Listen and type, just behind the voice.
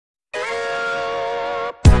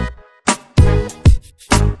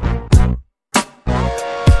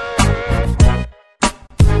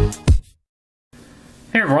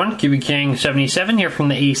everyone, QBKing77 here from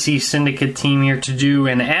the ACS Syndicate team here to do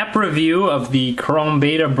an app review of the Chrome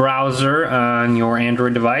beta browser on your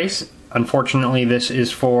Android device. Unfortunately, this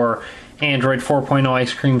is for Android 4.0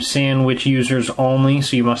 ice cream sandwich users only,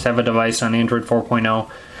 so you must have a device on Android 4.0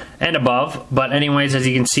 and above. But anyways, as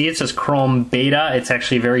you can see, it says Chrome beta. It's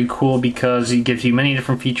actually very cool because it gives you many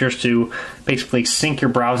different features to basically sync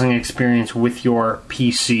your browsing experience with your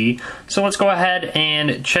PC. So let's go ahead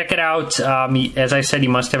and check it out. As I said, you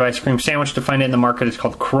must have ice cream sandwich to find it in the market. It's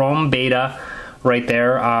called Chrome beta right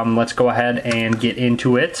there. Let's go ahead and get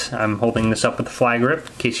into it. I'm holding this up with the fly grip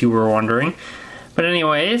in case you were wondering. But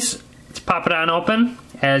anyways, let's pop it on open.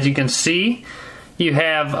 As you can see, you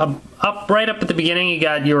have right up at the beginning, you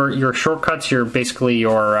got your shortcuts, basically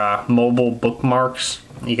your mobile bookmarks.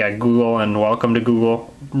 You got Google and welcome to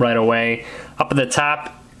Google right away. Up at the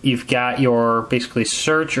top, you've got your basically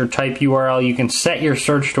search or type URL. You can set your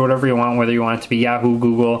search to whatever you want, whether you want it to be Yahoo,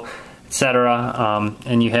 Google, etc.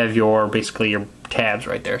 And you have basically your tabs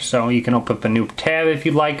right there. So you can open up a new tab if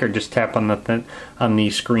you'd like, or just tap on the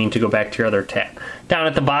screen to go back to your other tab. Down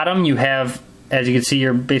at the bottom, you have, as you can see,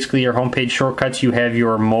 basically your homepage shortcuts. You have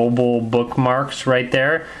your mobile bookmarks right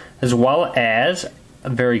there, as well as a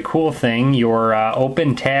very cool thing, your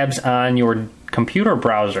open tabs on your computer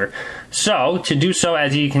browser. So to do so,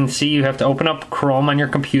 as you can see, you have to open up Chrome on your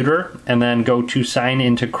computer and then go to sign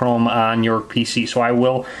into Chrome on your PC. So I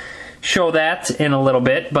will show that in a little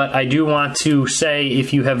bit, but I do want to say,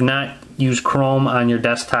 if you have not used Chrome on your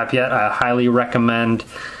desktop yet, I highly recommend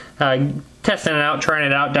testing it out, trying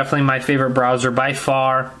it out. Definitely my favorite browser by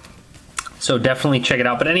far, so definitely check it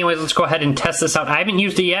out. But anyways, let's go ahead and test this out. I haven't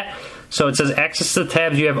used it yet, so it says access the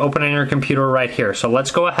tabs you have open on your computer right here. So let's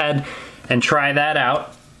go ahead and try that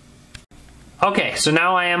out. Okay, so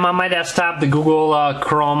now I am on my desktop, the Google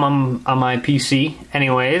Chrome on my PC.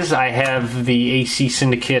 Anyways, I have the ACS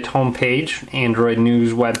Syndicate homepage, Android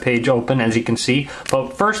news webpage open, as you can see.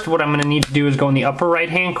 But first, what I'm going to need to do is go in the upper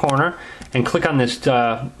right-hand corner and click on this,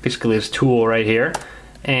 basically this tool right here.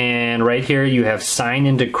 And right here, you have Sign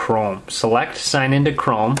into Chrome. Select Sign into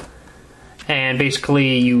Chrome. And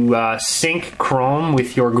basically, you sync Chrome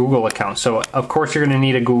with your Google account. So, of course, you're going to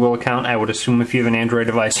need a Google account. I would assume if you have an Android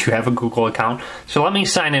device, you have a Google account. So let me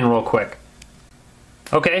sign in real quick.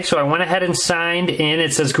 Okay, so I went ahead and signed in.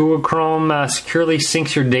 It says Google Chrome securely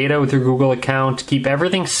syncs your data with your Google account. Keep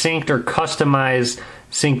everything synced or customize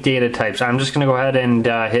sync data types. I'm just going to go ahead and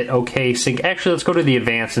hit OK sync. Actually, let's go to the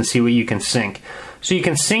advanced and see what you can sync. So you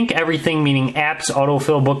can sync everything, meaning apps,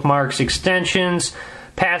 autofill, bookmarks, extensions,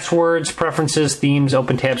 passwords, preferences, themes,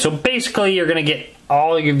 open tabs. So basically, you're going to get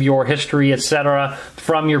all of your history, etc.,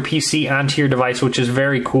 from your PC onto your device, which is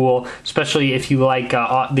very cool, especially if you like the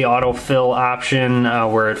autofill option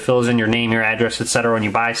where it fills in your name, your address, etc. when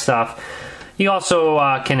you buy stuff. You also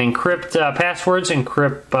can encrypt passwords,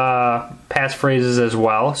 encrypt passphrases as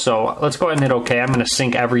well. So let's go ahead and hit OK. I'm going to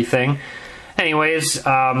sync everything. Anyways,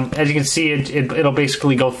 as you can see, it'll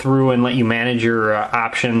basically go through and let you manage your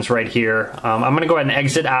options right here. I'm going to go ahead and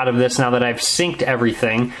exit out of this now that I've synced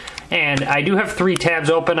everything. And I do have 3 tabs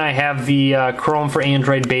open. I have the Chrome for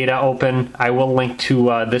Android beta open. I will link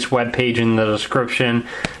to this web page in the description,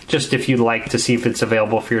 just if you'd like to see if it's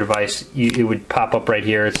available for your device. It would pop up right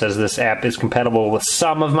here. It says this app is compatible with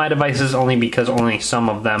some of my devices, only because only some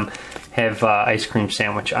of them have ice cream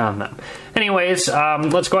sandwich on them. Anyways,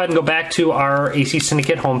 let's go ahead and go back to our ACS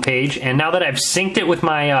Syndicate homepage. And now that I've synced it with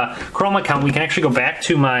my Chrome account, we can actually go back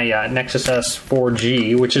to my Nexus S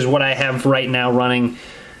 4G, which is what I have right now running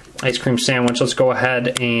ice cream sandwich. Let's go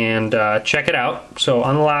ahead and check it out. So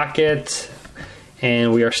unlock it,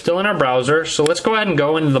 and we are still in our browser. So let's go ahead and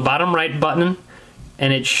go into the bottom right button,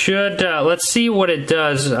 and it should, let's see what it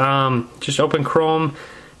does. Just open Chrome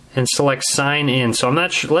and select sign in. So I'm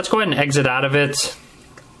not sure. Let's go ahead and exit out of it.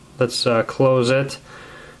 Let's close it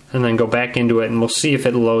and then go back into it, and we'll see if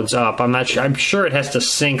it loads up. I'm not sure. I'm sure it has to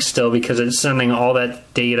sync still because it's sending all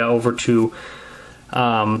that data over to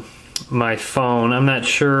my phone. I'm not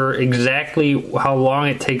sure exactly how long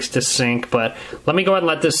it takes to sync, but let me go ahead and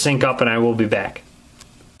let this sync up and I will be back.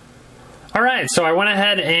 Alright, so I went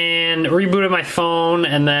ahead and rebooted my phone,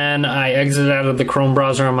 and then I exited out of the Chrome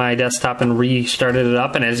browser on my desktop and restarted it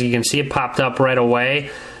up, and as you can see, it popped up right away.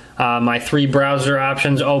 My 3 browser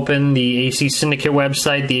options open: the ACS Syndicate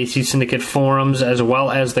website, the ACS Syndicate forums, as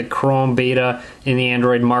well as the Chrome beta in the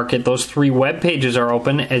Android market. Those 3 web pages are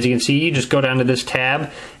open. As you can see, you just go down to this tab,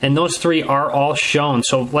 and those 3 are all shown.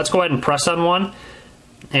 So let's go ahead and press on one,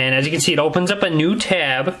 and as you can see, it opens up a new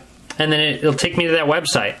tab, and then it'll take me to that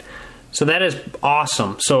website. So that is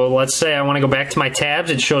awesome. So let's say I want to go back to my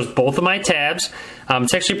tabs. It shows both of my tabs.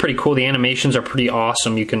 It's actually pretty cool. The animations are pretty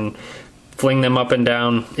awesome. You can fling them up and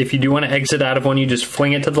down. If you do want to exit out of one, you just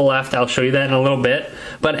fling it to the left. I'll show you that in a little bit.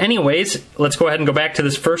 But anyways, let's go ahead and go back to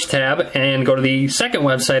this first tab and go to the second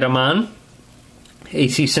website I'm on,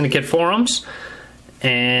 AC Syndicate Forums.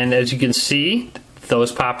 And as you can see,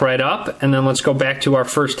 those pop right up. And then let's go back to our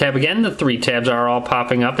first tab again. The 3 tabs are all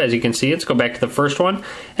popping up, as you can see. Let's go back to the first one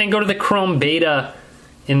and go to the Chrome Beta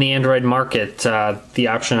in the Android market, the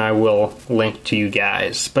option I will link to you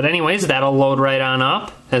guys. But anyways, that'll load right on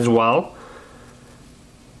up as well.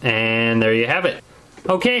 And there you have it.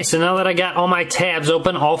 Okay, so now that I got all my tabs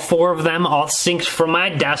open, all 4 of them, all synced from my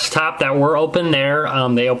desktop that were open there,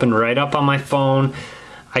 they opened right up on my phone.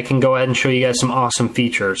 I can go ahead and show you guys some awesome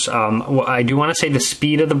features. I do want to say the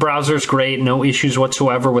speed of the browser is great. No issues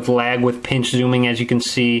whatsoever with lag, with pinch zooming, as you can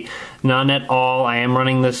see. None at all. I am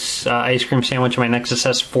running this ice cream sandwich on my Nexus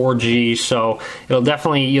S 4G, so you'll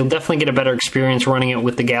definitely get a better experience running it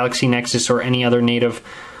with the Galaxy Nexus or any other native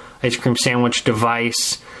ice cream sandwich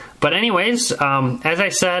device. But anyways, as I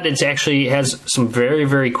said, it actually has some very,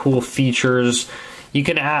 very cool features. You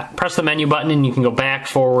can press the menu button and you can go back,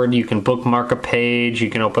 forward, you can bookmark a page, you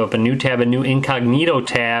can open up a new tab, a new incognito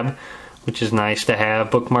tab, which is nice to have,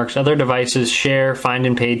 bookmarks other devices, share, find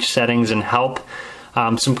in page settings, and help.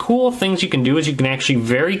 Some cool things you can do is you can actually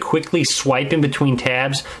very quickly swipe in between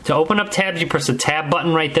tabs. To open up tabs, you press the tab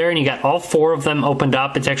button right there and you got all 4 of them opened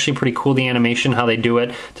up. It's actually pretty cool, the animation, how they do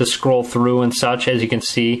it, to scroll through and such. As you can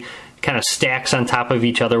see, kind of stacks on top of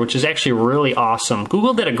each other, which is actually really awesome.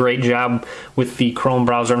 Google did a great job with the Chrome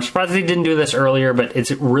browser. I'm surprised they didn't do this earlier, but it's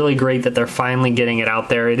really great that they're finally getting it out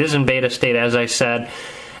there. It is in beta state, as I said.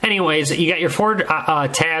 Anyways, you got your 4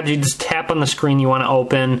 tabs. You just tap on the screen you want to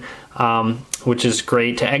open, which is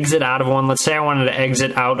great. To exit out of one, let's say I wanted to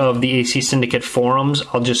exit out of the AC Syndicate forums,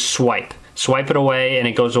 I'll just swipe it away, and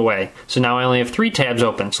it goes away. So now I only have 3 tabs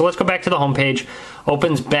open. So let's go back to the home page.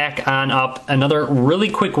 Opens back on up. Another really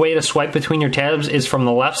quick way to swipe between your tabs is from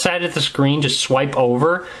the left side of the screen, just swipe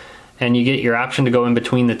over, and you get your option to go in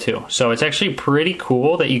between the 2. So it's actually pretty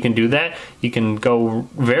cool that you can do that. You can go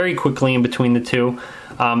very quickly in between the 2.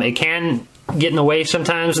 It can get in the way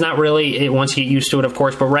sometimes, not really, once you get used to it, of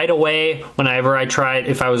course, but right away, whenever I tried,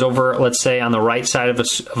 if I was over, let's say, on the right side of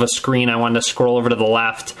a screen, I wanted to scroll over to the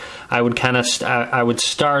left, I would I would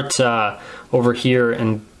start over here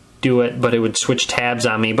and do it, but it would switch tabs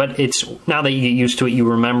on me. But it's, now that you get used to it, you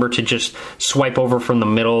remember to just swipe over from the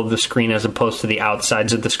middle of the screen as opposed to the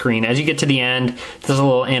outsides of the screen. As you get to the end, there's a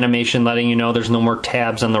little animation letting you know there's no more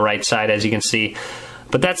tabs on the right side, as you can see.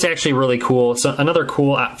 But that's actually really cool. So another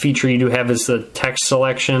cool feature you do have is the text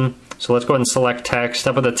selection. So let's go ahead and select text.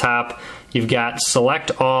 Up at the top, you've got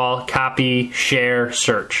select all, copy, share,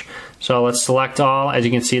 search. So let's select all. As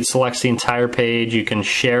you can see, it selects the entire page. You can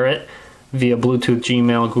share it via Bluetooth,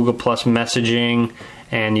 Gmail, Google Plus messaging,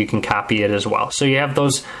 and you can copy it as well. So you have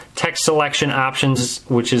those text selection options,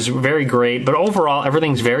 which is very great. But overall,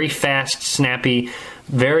 everything's very fast, snappy.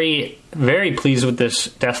 Very, very pleased with this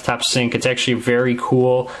desktop sync. It's actually very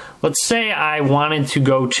cool. Let's say I wanted to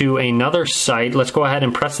go to another site. Let's go ahead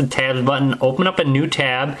and press the tabs button, open up a new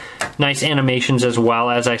tab. Nice animations as well,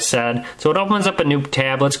 as I said. So it opens up a new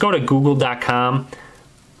tab. Let's go to google.com.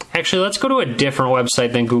 Actually, let's go to a different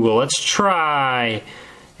website than Google. Let's try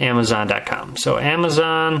amazon.com. So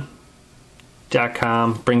amazon.com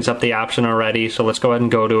brings up the option already, so let's go ahead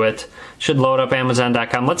and go to it. Should load up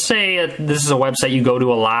amazon.com. Let's say this is a website you go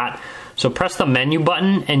to a lot. So press the menu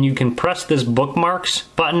button and you can press this bookmarks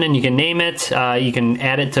button and you can name it. You can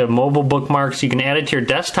add it to mobile bookmarks. You can add it to your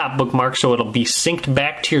desktop bookmarks so it'll be synced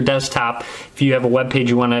back to your desktop if you have a web page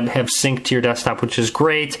you want to have synced to your desktop, which is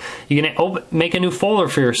great. You can make a new folder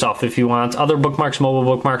for yourself if you want. Other bookmarks, mobile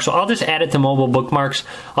bookmarks. So I'll just add it to mobile bookmarks.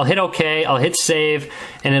 I'll hit OK. I'll hit save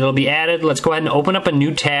and it'll be added. Let's go ahead and open up a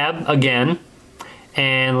new tab again.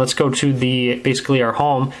 And let's go to basically our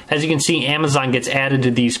home. As you can see, Amazon gets added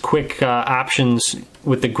to these quick options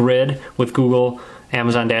with the grid with Google,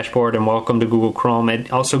 Amazon dashboard, and welcome to Google Chrome. It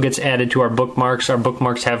also gets added to our bookmarks. Our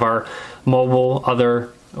bookmarks have our mobile,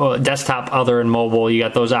 other, desktop, other, and mobile. You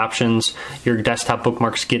got those options. Your desktop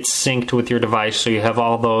bookmarks get synced with your device, so you have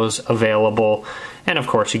all those available. And of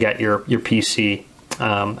course, you got your PC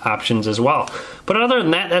options as well. But other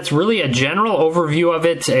than that, that's really a general overview of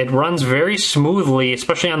it. It runs very smoothly,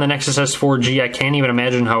 especially on the Nexus S 4G. I can't even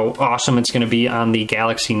imagine how awesome it's going to be on the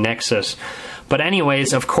Galaxy Nexus. But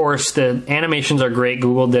anyways, of course, the animations are great.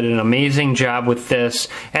 Google did an amazing job with this.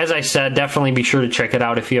 As I said, definitely be sure to check it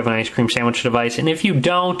out if you have an ice cream sandwich device. And if you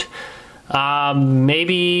don't,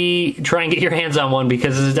 maybe try and get your hands on one,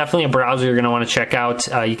 because this is definitely a browser you're going to want to check out.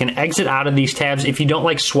 You can exit out of these tabs if you don't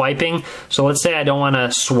like swiping. So let's say I don't want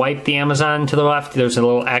to swipe the Amazon to the left. There's a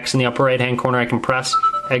little X in the upper right hand corner I can press,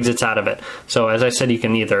 exits out of it. So as I said, you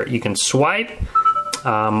can swipe,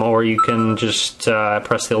 or you can just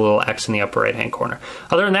press the little X in the upper right hand corner.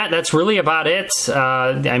 Other than that, that's really about it.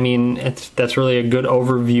 I mean, that's really a good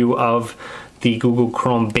overview of the Google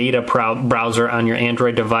Chrome beta browser on your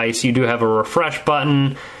Android device. You do have a refresh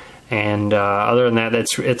button, and other than that,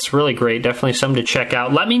 it's really great. Definitely something to check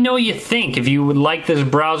out. Let me know what you think, if you would like this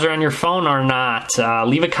browser on your phone or not.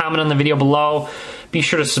 Leave a comment on the video below. Be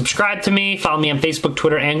sure to subscribe to me, follow me on Facebook,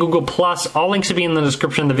 Twitter, and Google+. All links will be in the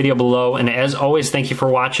description of the video below, and as always, thank you for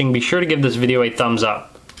watching. Be sure to give this video a thumbs up.